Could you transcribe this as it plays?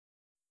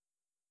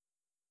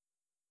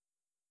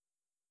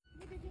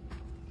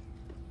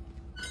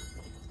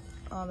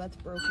Oh, that's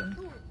broken.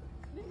 Oh,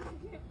 you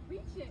can't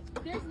reach it.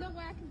 There's no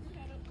way I can do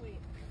that. Wait.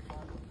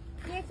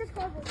 Yeah, it's just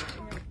cardboard.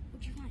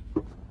 What'd you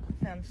find?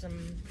 Found some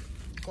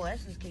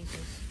glasses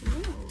cases.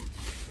 Ooh.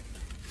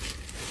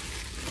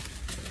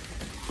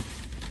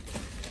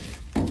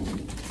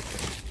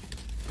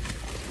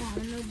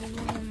 Oh, no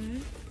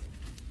balloon.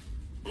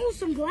 Oh,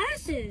 some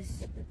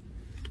glasses.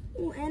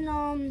 Oh,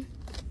 and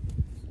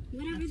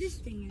whatever this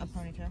thing A is.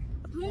 ponytail.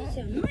 A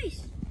ponytail.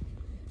 Nice.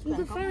 Some Got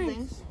a good couple finds.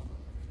 things.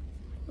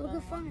 Look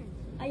at finds.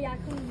 Oh yeah, I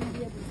couldn't even be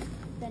able to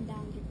bend down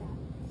and get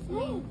that.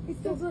 Oh, it's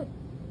still good.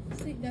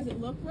 See, does it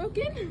look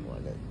broken?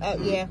 Oh,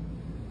 yeah.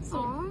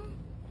 Aw.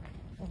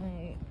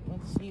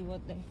 Let's see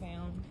what they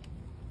found.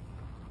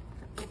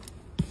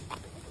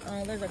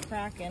 Oh, there's a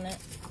crack in it.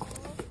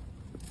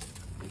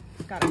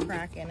 It's got a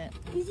crack in it.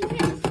 Easy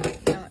fix.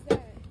 Not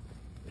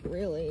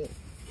really.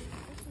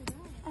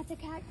 That's a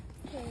cat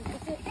cage.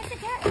 It's a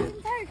cat. It's an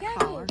entire cat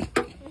Collar. cage.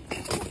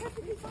 It's a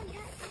perfectly fine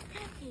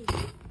cat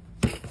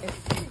cage.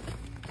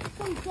 It's,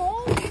 Some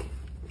dolls.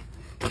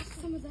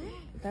 Some of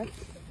that.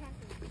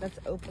 that's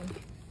open.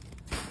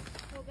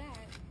 Well, that.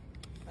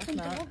 That's Some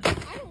not. dog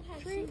I don't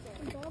have trees. scissors.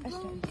 Some dog That's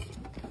bones.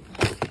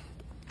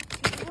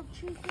 Dog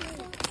trees.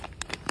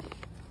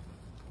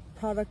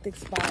 Product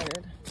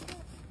expired.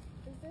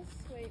 Is this,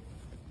 wait,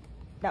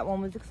 That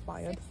one was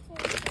expired.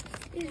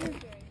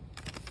 646?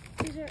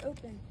 These are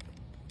open.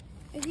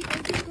 Is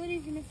it good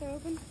even if they're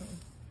open?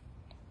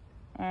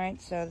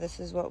 Alright, so this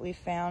is what we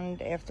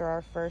found after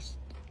our first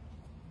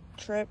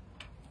trip.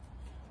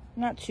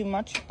 Not too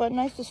much, but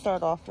nice to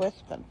start off with.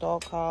 Got a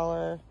dog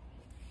collar,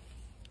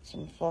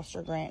 some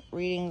Foster Grant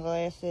reading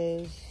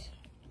glasses,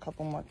 a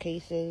couple more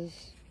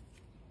cases,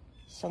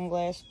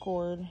 sunglass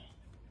cord,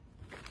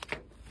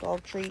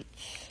 dog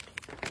treats,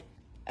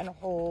 and a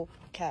whole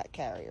cat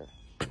carrier.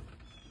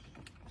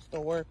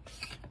 Still works.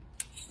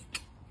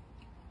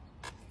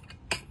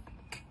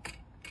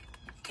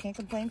 Can't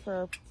complain for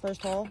our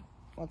first haul.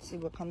 Let's see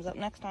what comes up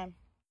next time.